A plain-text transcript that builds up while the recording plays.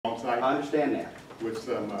site. I understand that. With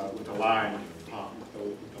some, with the lined pond,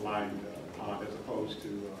 with the lined pond as opposed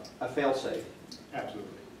to, A fail-safe.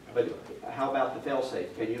 absolutely. But how about the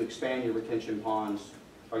fail-safe? Can you expand your retention ponds?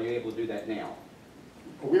 Are you able to do that now?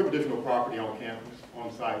 Well, we have additional property on campus,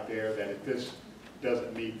 on site there, that if this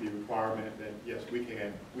doesn't meet the requirement, then yes, we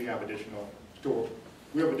can. We have additional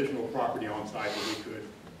property on site that we could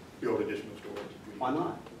build additional storage. Why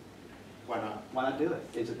not? Why not? Why not do it?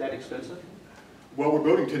 Is it that expensive? Well, we're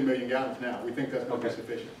building 10 million gallons now. We think that's going to Okay. be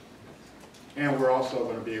sufficient. And we're also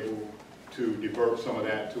going to be able to divert some of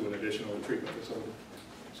that to an additional treatment facility.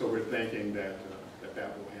 So we're thinking that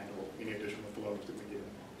that will handle any additional flows that we get.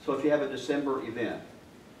 So if you have a December event,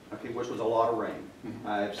 okay, which was a lot of rain,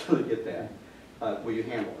 I absolutely get that, will you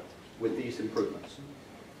handle it with these improvements?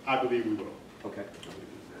 I believe we will. Okay.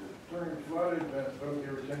 During flooded, both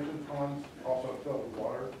your retention ponds also filled with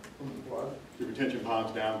water from the flood? The retention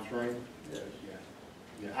ponds downstream. Yes.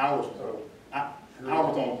 Yeah, ours was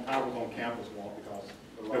on campus wall because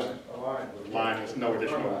there's The line, there's no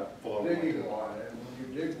additional flow. digging line, and when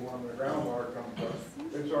you dig one, the groundwater comes up,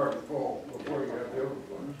 it's already full before you have the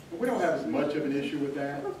overflow. We don't have as much of an issue with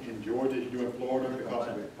that in Georgia as you do in Florida because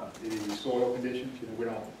of the soil conditions. You know, we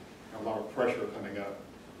don't have a lot of pressure coming up,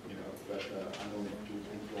 you know, but I know that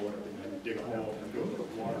in Florida, you dig a hole and build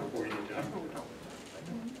up water before you get done.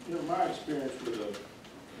 You know, my experience with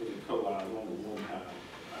the coli is only one time.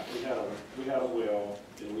 We had a well,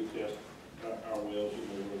 and we test our wells, you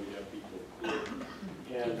know, where we have people live.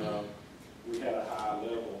 And we had a high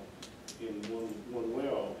level in one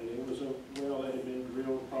well, and it was a well that had been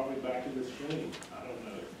drilled probably back in the stream. I don't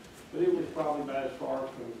know. But it was probably about as far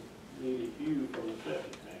from maybe few from the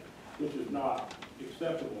septic tank, which is not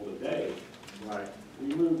acceptable today. Right.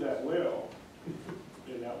 We moved that well,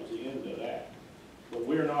 and that was the end of that. But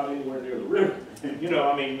we're not anywhere near the river. You know,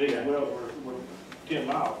 I mean, these wells were 10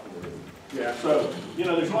 miles from the river. Yeah. So, you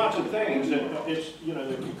know, there's lots of things that it's, you know,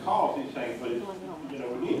 that can cause these things, but it's, you know,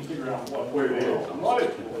 we need to figure out where it is, and what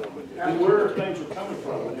it's for, and where things are coming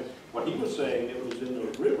from. And what he was saying, it was in the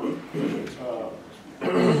river,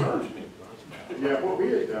 concerns me. Yeah, what we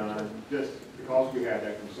had done, just because we had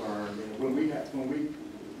that concern, you know, when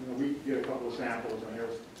we get a couple of samples, and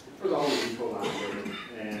there's always E. coli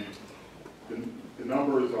there, and the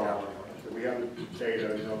numbers are, so we have the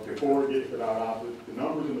data, you know, before it gets to our office, the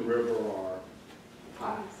numbers in the river are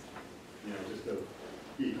high, you know, just of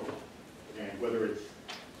E. coli, and whether it's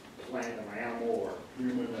plant or animal or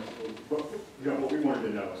human, but, you know, what we wanted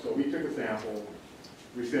to know. So we took a sample,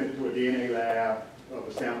 we sent it to a DNA lab of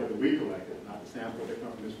the sample that we collected, not the sample that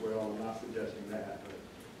comes from this well. I'm not suggesting that,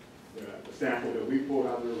 but the sample that we pulled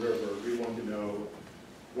out of the river, we wanted to know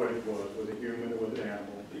what it was. Was it human or was it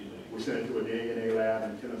animal? We sent it to a DNA lab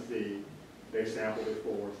in Tennessee. They sampled it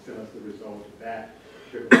for us, sent us the results of that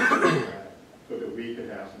so that we could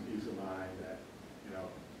have some peace of mind that, you know,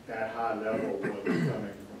 that high level was coming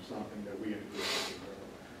from something that we included.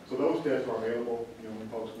 So those tests are available, you know, when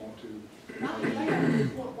folks want to.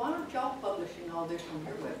 Why aren't y'all publishing all this on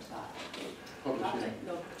your website? I think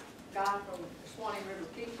the guy from Suwannee River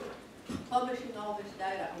Keeper publishing all this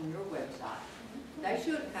data on your website. They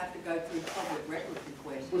shouldn't have to go through public records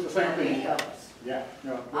requests. It's the same thing. Any of us. Yeah,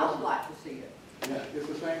 no. I would like to see it. Yeah, it's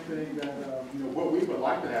the same thing that, you know, what we would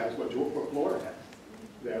like to have is what Florida has.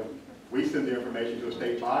 That we send the information to a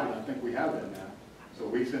state body, and I think we have that now. So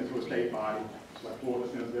we send to a state body, it's like Florida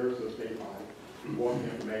sends theirs to a state body. We want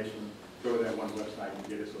the information, go to that one website and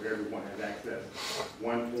get it so everyone has access.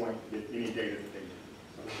 One point to get any data that they need.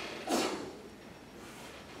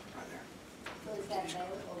 So is that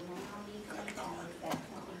available now, do you think, or is that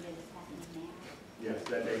something that is happening now? Yes,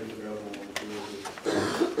 that data is available on the field.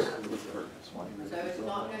 So it's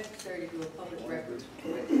not necessary to do a public records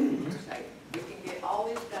request. Say, we can get all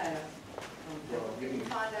this data. We can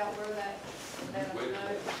find out where that, let us know.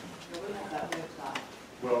 We want that website.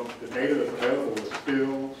 Well, the data that's available is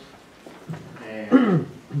spills, and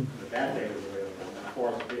that data is available. And as far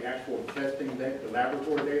as the actual testing data, the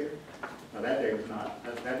laboratory data, now that data is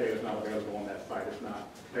not available on that site. It's not,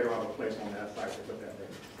 they don't have a place on that site to put that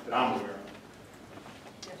data that I'm aware of.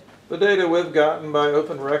 The data we've gotten by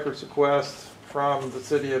open records request from the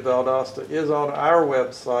city of Valdosta is on our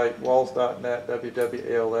website, wals.net,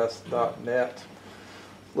 WWALS.net.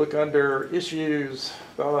 Look under issues,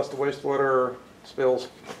 Valdosta wastewater spills,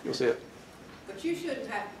 you'll see it. But you shouldn't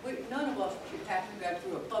have, none of us should have to go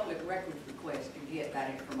through a public records request to get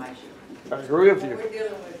that information. I agree with When you. we're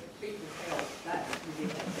dealing with people's health, that's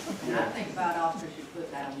ridiculous. And I think Valdosta should put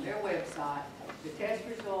that on their website, the test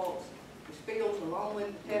results, the spills along with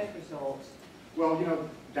the test results. Well, you know,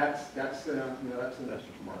 that's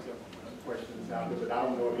questions out there, but I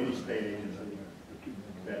don't know of any state agency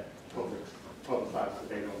that publicizes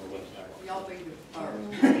the data on the website. Y'all be the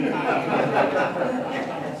first.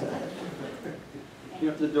 You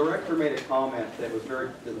know, the director made a comment that was very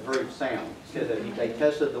sound. He said that they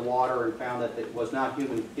tested the water and found that it was not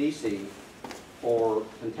human feces or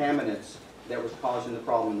contaminants that was causing the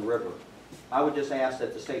problem in the river. I would just ask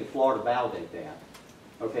that the state of Florida validate that.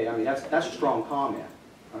 Okay, I mean, that's a strong comment.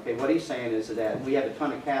 Okay, what he's saying is that we have a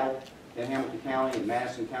ton of cattle in Hamilton County and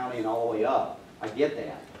Madison County and all the way up. I get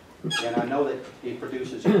that. And I know that it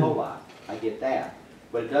produces E. coli. I get that.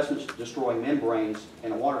 But it doesn't destroy membranes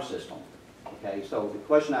in a water system. Okay, so the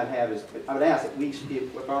question I'd have is, I would ask that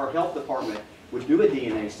if our health department would do a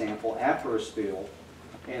DNA sample after a spill,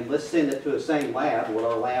 and let's send it to the same lab, or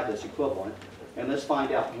our lab that's equivalent, and let's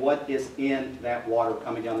find out what is in that water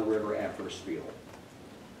coming down the river after a spill.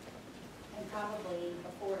 And probably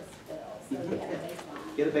before a spill, so you have a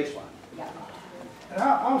baseline. Get a baseline. Yeah. And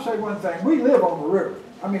I'll say one thing, we live on the river.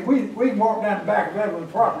 I mean, we can walk down the back of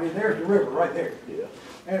Evelyn's property, and there's the river right there. Yeah.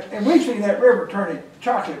 And we've seen that river turning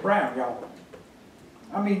chocolate brown, y'all.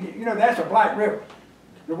 I mean, you know, that's a black river.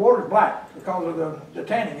 The water's black because of the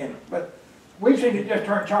tanning in it. But we've seen it just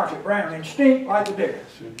turn chocolate brown and stink like the dickens.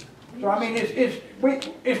 So I mean,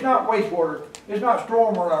 it's not wastewater, it's not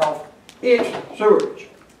storm runoff, it's sewage.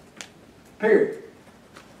 Period.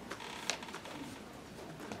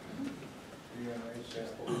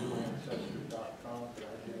 DNA-samples.ancestry.com, to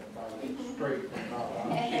identify it straight from now on.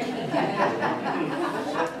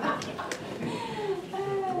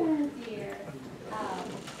 Oh, dear.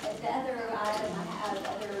 The other item I had,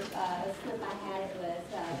 slip I had was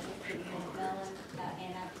Mr. McMillan,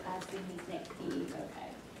 and I assume he's next to you,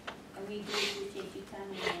 okay. And we do appreciate you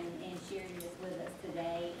coming and sharing this with us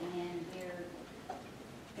today, and we're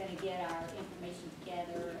gonna get our information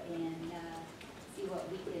together and see what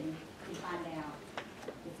we can find out,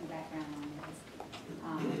 get some background on this.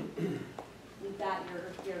 We've got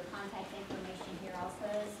your contact information here also,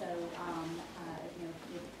 so you know,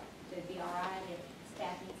 it'd be all right if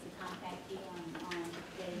staff needs to contact you on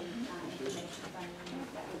getting information from you.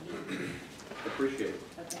 That would be Appreciate it.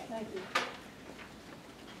 okay. Thank you.